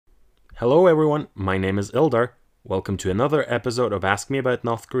Hello everyone, my name is Ildar. Welcome to another episode of Ask Me About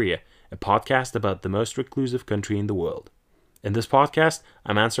North Korea, a podcast about the most reclusive country in the world. In this podcast,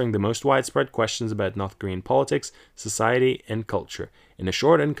 I'm answering the most widespread questions about North Korean politics, society, and culture in a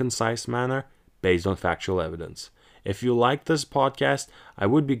short and concise manner based on factual evidence. If you like this podcast, I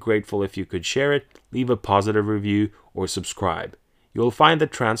would be grateful if you could share it, leave a positive review, or subscribe. You will find the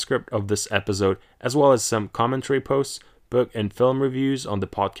transcript of this episode as well as some commentary posts, book and film reviews on the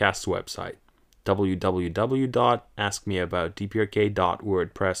podcast's website,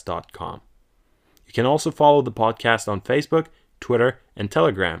 www.askmeaboutdprk.wordpress.com. You can also follow the podcast on Facebook, Twitter, and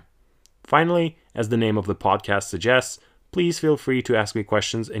Telegram. Finally, as the name of the podcast suggests, please feel free to ask me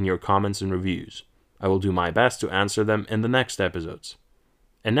questions in your comments and reviews. I will do my best to answer them in the next episodes.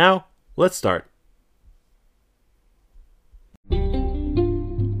 And now, let's start.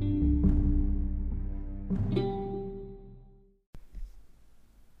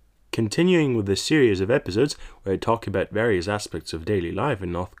 Continuing with this series of episodes where I talk about various aspects of daily life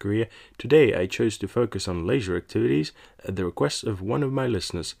in North Korea, today I chose to focus on leisure activities at the request of one of my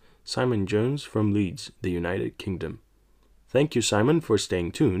listeners, Simon Jones from Leeds, the United Kingdom. Thank you, Simon, for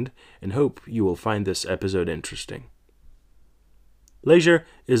staying tuned, and hope you will find this episode interesting. Leisure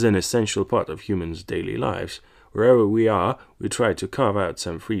is an essential part of humans' daily lives. Wherever we are, we try to carve out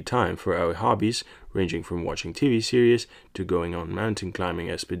some free time for our hobbies, ranging from watching TV series to going on mountain climbing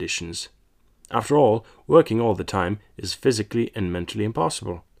expeditions. After all, working all the time is physically and mentally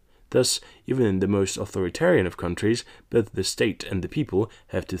impossible. Thus, even in the most authoritarian of countries, both the state and the people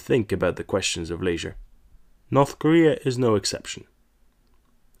have to think about the questions of leisure. North Korea is no exception.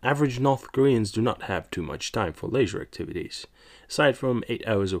 Average North Koreans do not have too much time for leisure activities. Aside from 8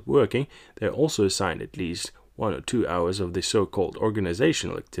 hours of working, they are also assigned at least 1 or 2 hours of the so-called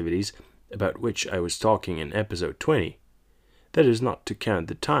organizational activities about which I was talking in episode 20. That is not to count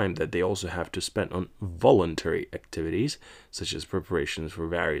the time that they also have to spend on voluntary activities, such as preparations for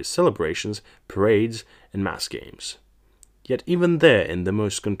various celebrations, parades, and mass games. Yet even there, in the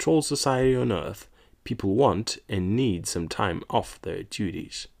most controlled society on earth, people want and need some time off their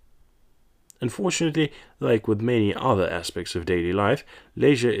duties. Unfortunately, like with many other aspects of daily life,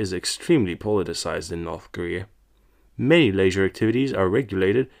 leisure is extremely politicized in North Korea. Many leisure activities are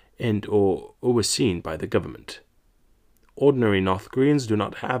regulated and or overseen by the government. Ordinary North Koreans do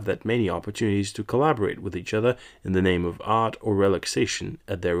not have that many opportunities to collaborate with each other in the name of art or relaxation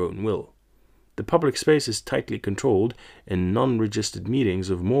at their own will. The public space is tightly controlled, and non-registered meetings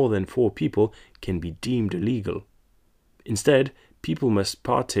of more than 4 people can be deemed illegal. Instead, people must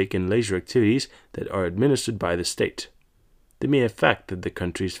partake in leisure activities that are administered by the state. The mere fact that the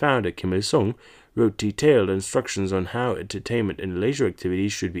country's founder, Kim Il-sung, wrote detailed instructions on how entertainment and leisure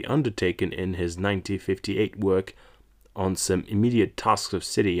activities should be undertaken in his 1958 work on some immediate tasks of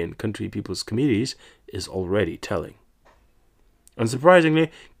city and country people's committees is already telling.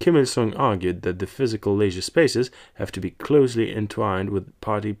 Unsurprisingly, Kim Il-sung argued that the physical leisure spaces have to be closely entwined with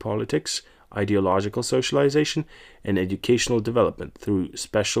party politics, ideological socialization, and educational development through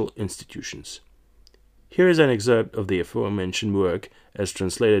special institutions. Here is an excerpt of the aforementioned work as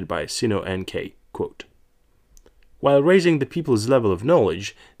translated by Sino N.K. Quote, "While raising the people's level of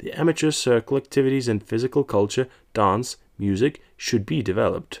knowledge, the amateur circle activities and physical culture, dance, music should be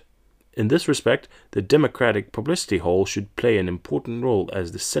developed. In this respect, the democratic publicity hall should play an important role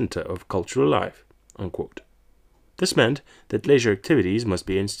as the center of cultural life." Unquote. This meant that leisure activities must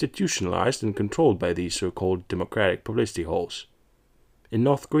be institutionalized and controlled by these so-called democratic publicity halls. In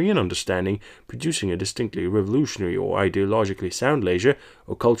North Korean understanding, producing a distinctly revolutionary or ideologically sound leisure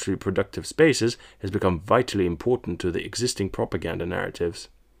or culturally productive spaces has become vitally important to the existing propaganda narratives.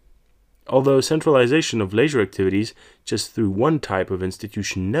 Although centralization of leisure activities just through one type of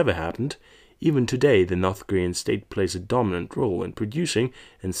institution never happened, even today the North Korean state plays a dominant role in producing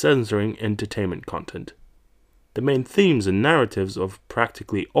and censoring entertainment content. The main themes and narratives of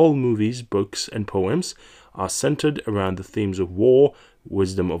practically all movies, books, and poems are centered around the themes of war,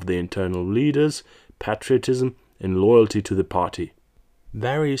 wisdom of the internal leaders, patriotism, and loyalty to the party.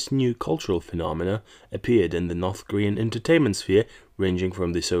 Various new cultural phenomena appeared in the North Korean entertainment sphere, ranging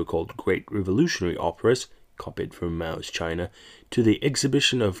from the so-called Great Revolutionary operas, copied from Mao's China, to the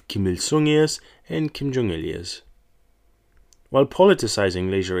exhibition of Kim Il-sung ears and Kim Jong-il ears. While politicizing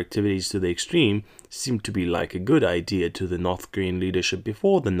leisure activities to the extreme seemed to be like a good idea to the North Korean leadership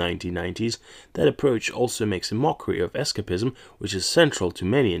before the 1990s, that approach also makes a mockery of escapism, which is central to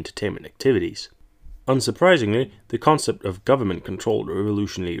many entertainment activities. Unsurprisingly, the concept of government-controlled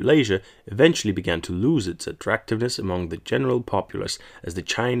revolutionary leisure eventually began to lose its attractiveness among the general populace as the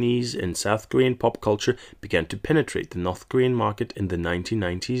Chinese and South Korean pop culture began to penetrate the North Korean market in the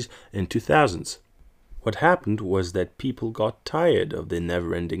 1990s and 2000s. What happened was that people got tired of the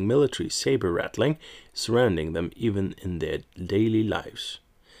never-ending military saber-rattling surrounding them even in their daily lives.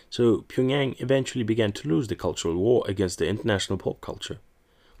 So Pyongyang eventually began to lose the cultural war against the international pop culture.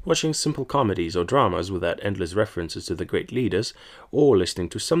 Watching simple comedies or dramas without endless references to the great leaders, or listening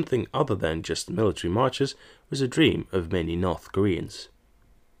to something other than just military marches, was a dream of many North Koreans.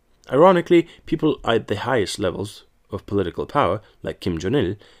 Ironically, people at the highest levels of political power, like Kim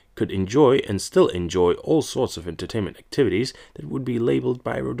Jong-il, could enjoy and still enjoy all sorts of entertainment activities that would be labeled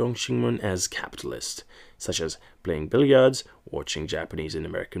by Rodong Shinmun as capitalist, such as playing billiards, watching Japanese and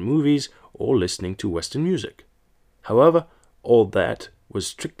American movies, or listening to Western music. However, all that was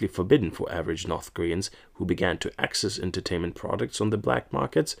strictly forbidden for average North Koreans who began to access entertainment products on the black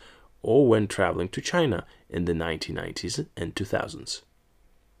markets or when traveling to China in the 1990s and 2000s.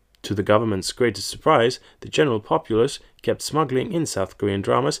 To the government's greatest surprise, the general populace kept smuggling in South Korean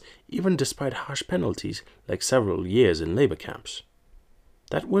dramas even despite harsh penalties like several years in labor camps.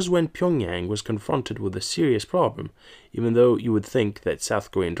 That was when Pyongyang was confronted with a serious problem, even though you would think that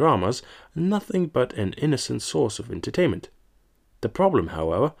South Korean dramas are nothing but an innocent source of entertainment. The problem,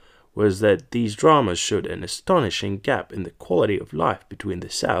 however, was that these dramas showed an astonishing gap in the quality of life between the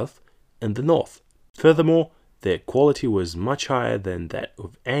South and the North. Furthermore, their quality was much higher than that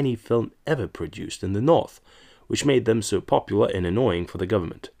of any film ever produced in the North, which made them so popular and annoying for the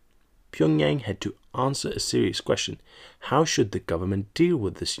government. Pyongyang had to answer a serious question: how should the government deal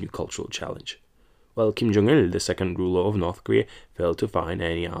with this new cultural challenge? While Kim Jong-il, the second ruler of North Korea, failed to find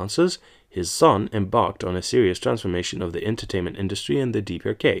any answers, his son embarked on a serious transformation of the entertainment industry in the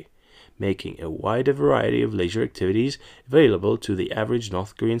DPRK, making a wider variety of leisure activities available to the average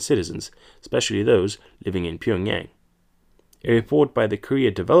North Korean citizens, especially those living in Pyongyang. A report by the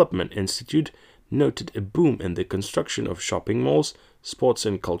Korea Development Institute noted a boom in the construction of shopping malls, sports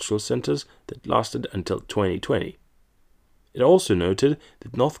and cultural centers that lasted until 2020. It also noted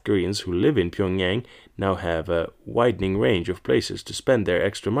that North Koreans who live in Pyongyang now have a widening range of places to spend their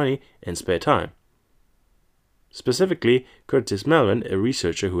extra money and spare time. Specifically, Curtis Melvin, a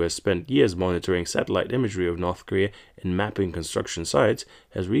researcher who has spent years monitoring satellite imagery of North Korea and mapping construction sites,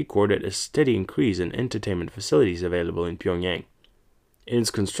 has recorded a steady increase in entertainment facilities available in Pyongyang. In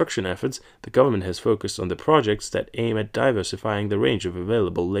its construction efforts, the government has focused on the projects that aim at diversifying the range of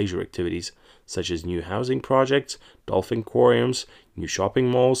available leisure activities, such as new housing projects, dolphin aquariums, new shopping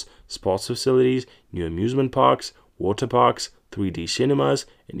malls, sports facilities, new amusement parks, water parks, 3D cinemas,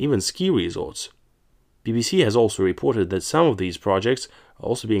 and even ski resorts. BBC has also reported that some of these projects are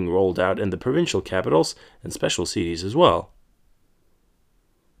also being rolled out in the provincial capitals and special cities as well.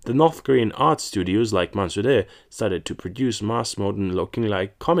 The North Korean art studios like Mansudae started to produce mass modern looking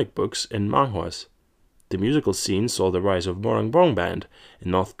like comic books and manhwas. The musical scene saw the rise of Morangbong Band, a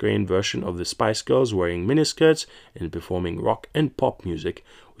North Korean version of the Spice Girls wearing miniskirts and performing rock and pop music,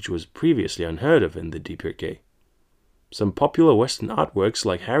 which was previously unheard of in the DPRK. Some popular Western artworks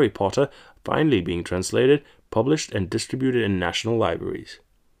like Harry Potter are finally being translated, published and distributed in national libraries.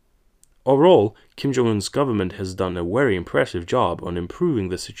 Overall, Kim Jong-un's government has done a very impressive job on improving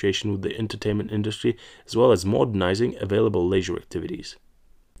the situation with the entertainment industry as well as modernizing available leisure activities.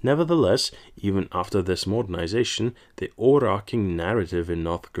 Nevertheless, even after this modernization, the overarching narrative in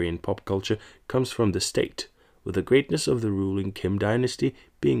North Korean pop culture comes from the state, with the greatness of the ruling Kim dynasty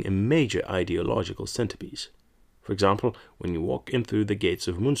being a major ideological centerpiece. For example, when you walk in through the gates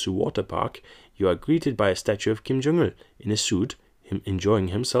of Munsu Water Park, you are greeted by a statue of Kim Jong-il in a suit, him enjoying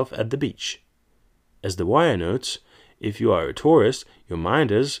himself at the beach. As the wire notes, if you are a tourist, your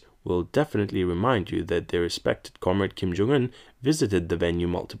minders will definitely remind you that their respected comrade Kim Jong-un visited the venue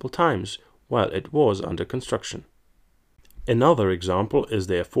multiple times while it was under construction. Another example is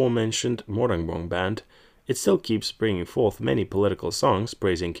the aforementioned Morangbong Band. It still keeps bringing forth many political songs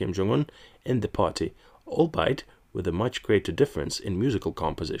praising Kim Jong-un and the party, albeit with a much greater difference in musical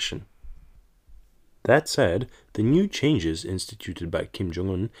composition. That said, the new changes instituted by Kim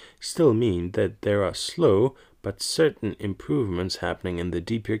Jong-un still mean that there are slow but certain improvements happening in the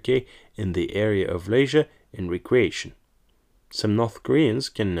DPRK in the area of leisure and recreation. Some North Koreans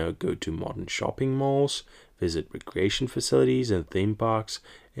can now go to modern shopping malls, visit recreation facilities and theme parks,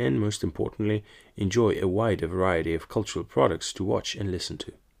 and most importantly, enjoy a wider variety of cultural products to watch and listen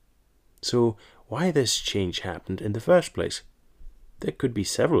to. So, why this change happened in the first place? There could be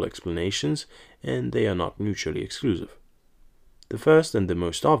several explanations, and they are not mutually exclusive. The first and the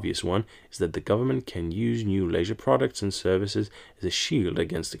most obvious one is that the government can use new leisure products and services as a shield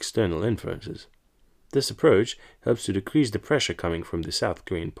against external influences. This approach helps to decrease the pressure coming from the South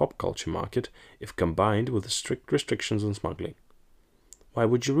Korean pop culture market if combined with the strict restrictions on smuggling. Why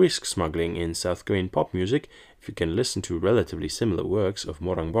would you risk smuggling in South Korean pop music if you can listen to relatively similar works of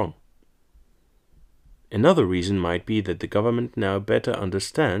Morangbong? Another reason might be that the government now better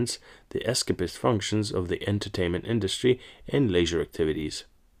understands the escapist functions of the entertainment industry and leisure activities.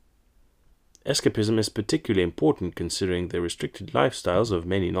 Escapism is particularly important considering the restricted lifestyles of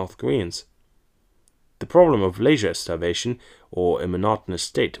many North Koreans. The problem of leisure starvation, or a monotonous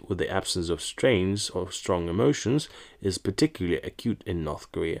state with the absence of strains or strong emotions, is particularly acute in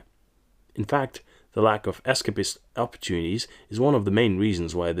North Korea. In fact, the lack of escapist opportunities is one of the main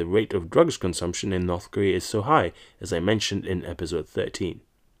reasons why the rate of drugs consumption in North Korea is so high, as I mentioned in episode 13.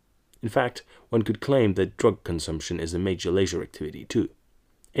 In fact, one could claim that drug consumption is a major leisure activity too.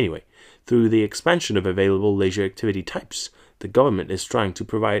 Anyway, through the expansion of available leisure activity types, the government is trying to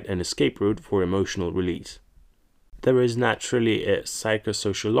provide an escape route for emotional release. There is naturally a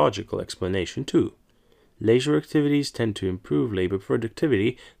psychosociological explanation too. Leisure activities tend to improve labor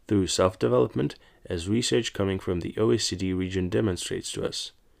productivity through self-development, as research coming from the OECD region demonstrates to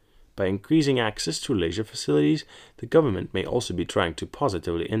us. By increasing access to leisure facilities, the government may also be trying to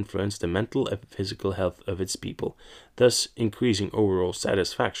positively influence the mental and physical health of its people, thus increasing overall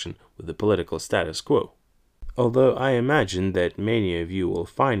satisfaction with the political status quo. Although I imagine that many of you will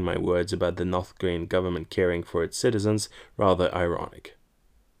find my words about the North Korean government caring for its citizens rather ironic.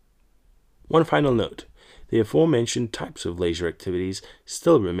 One final note. The aforementioned types of leisure activities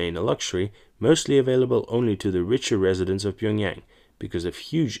still remain a luxury, mostly available only to the richer residents of Pyongyang, because of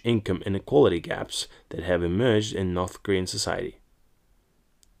huge income inequality gaps that have emerged in North Korean society.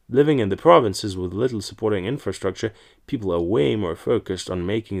 Living in the provinces with little supporting infrastructure, people are way more focused on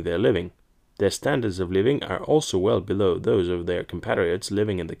making their living. Their standards of living are also well below those of their compatriots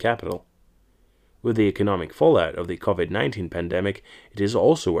living in the capital. With the economic fallout of the COVID-19 pandemic, it is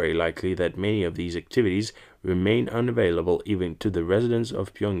also very likely that many of these activities remain unavailable even to the residents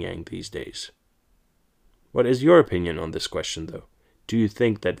of Pyongyang these days. What is your opinion on this question, though? Do you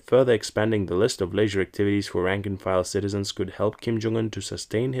think that further expanding the list of leisure activities for rank-and-file citizens could help Kim Jong-un to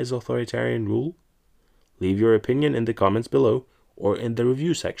sustain his authoritarian rule? Leave your opinion in the comments below or in the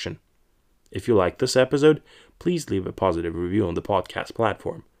review section. If you like this episode, please leave a positive review on the podcast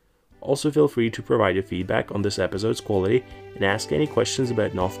platform. Also, feel free to provide your feedback on this episode's quality and ask any questions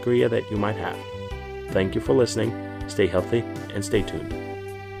about North Korea that you might have. Thank you for listening, stay healthy, and stay tuned.